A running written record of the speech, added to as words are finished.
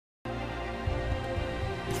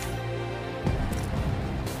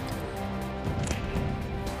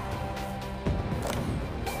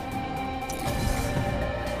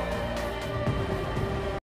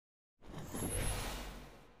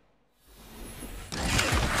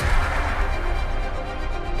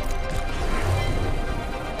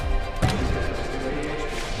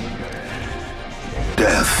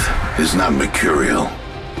is not mercurial.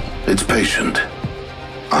 It's patient,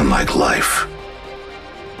 unlike life.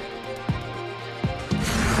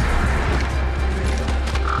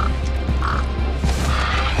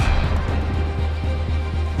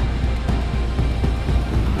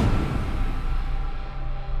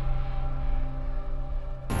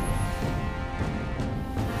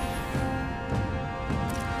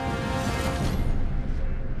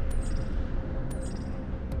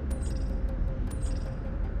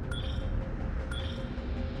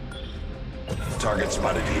 Target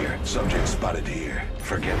spotted here. Subject spotted here.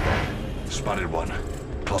 Forget that. Spotted one.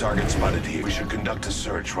 Target spotted here. We should conduct a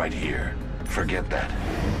search right here. Forget that.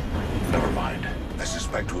 Never mind. I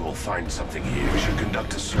suspect we will find something here. We should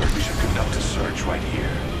conduct a search. We should conduct a search right here.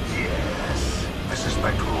 Yes. I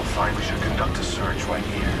suspect we will find. We should conduct a search right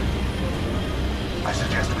here. I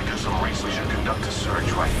suggest we do some research. We should conduct a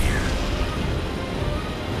search right here.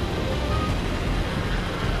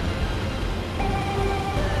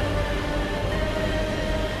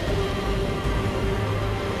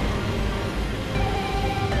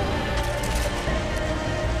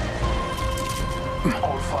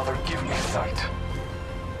 Allfather, give me sight.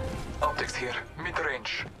 Optics here,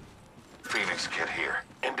 mid-range. Phoenix kit here.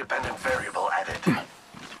 Independent variable added.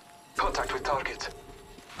 Contact with target.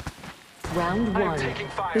 Round I am one. taking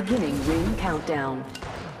fire. Beginning ring countdown.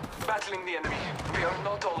 Battling the enemy. We are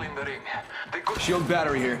not all in the ring. The good Shield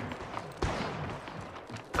battery here.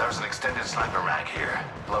 There's an extended sniper mag here.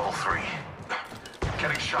 Level 3.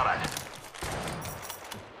 Getting shot at.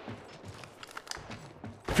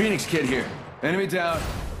 Phoenix kit here. Enemy down.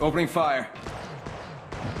 Opening fire.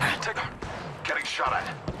 Getting shot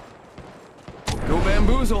at. Go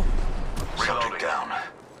bamboozle. Subject down.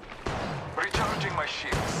 recharging my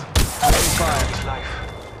shields. Opening fire. Life.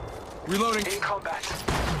 Reloading. In combat.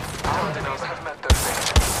 Our enemies have met their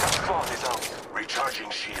fate. That squad is out. Recharging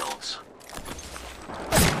shields.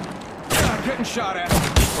 Getting shot at.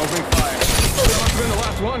 Opening fire. That must have been the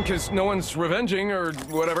last one, because no one's revenging or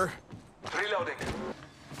whatever. Reloading.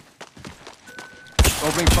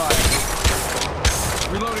 Opening fire.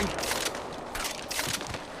 Reloading.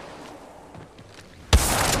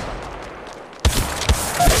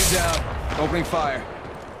 Head down. Opening fire.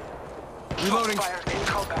 Reloading. Fire in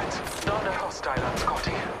combat. Down the hostile on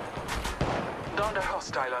Scotty. Down the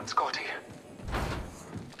hostile on Scotty.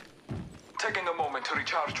 Taking a moment to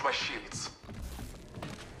recharge my shields.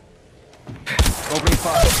 Opening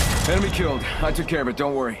fire. Enemy killed. I took care of it,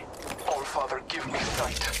 don't worry. Allfather, give me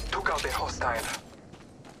sight. Took out the hostile.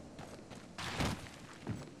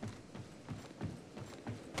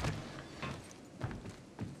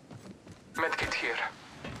 Medkit here.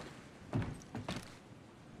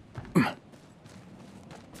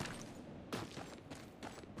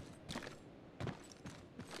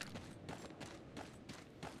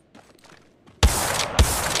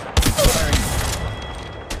 Firing.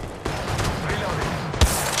 Reloading.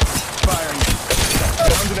 Firing.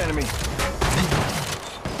 Downed an enemy.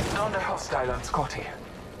 Down the hostile on Scotty.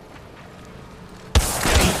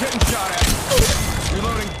 Getting shot at.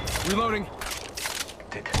 Reloading. Reloading.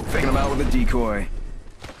 Faking him out with a decoy.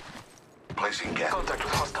 Placing gas. Contact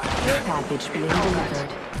with hostile. Package being delivered.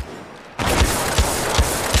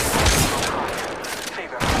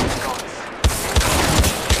 Favor guns.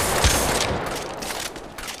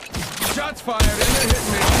 Shots fired and they're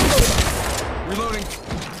hitting me. Reloading.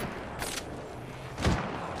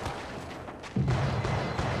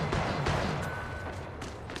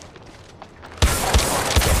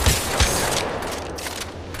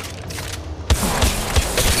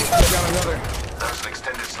 Got another. There's an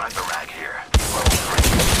extended sniper mag here. Level 3.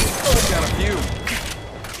 Got a few.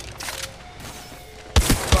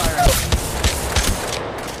 Fire.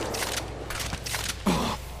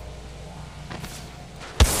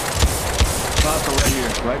 Hostile right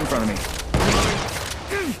here, right in front of me.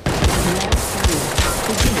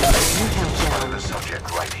 Spotted the subject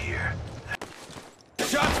right here.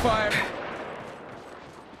 Shots fired.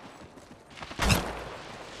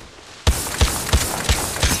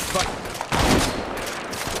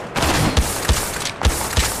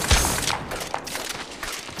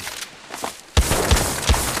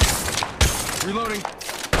 Reloading.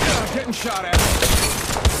 Getting shot at.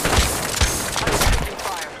 Taking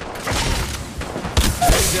fire.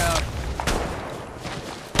 Head down.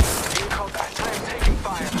 In combat. I am taking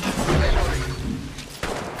fire. Reloading.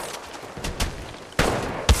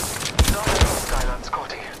 Down the hostile on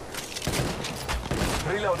Scotty.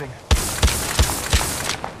 Reloading.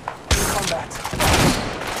 In combat.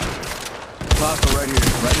 Hostile right here,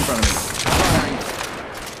 right in front of me.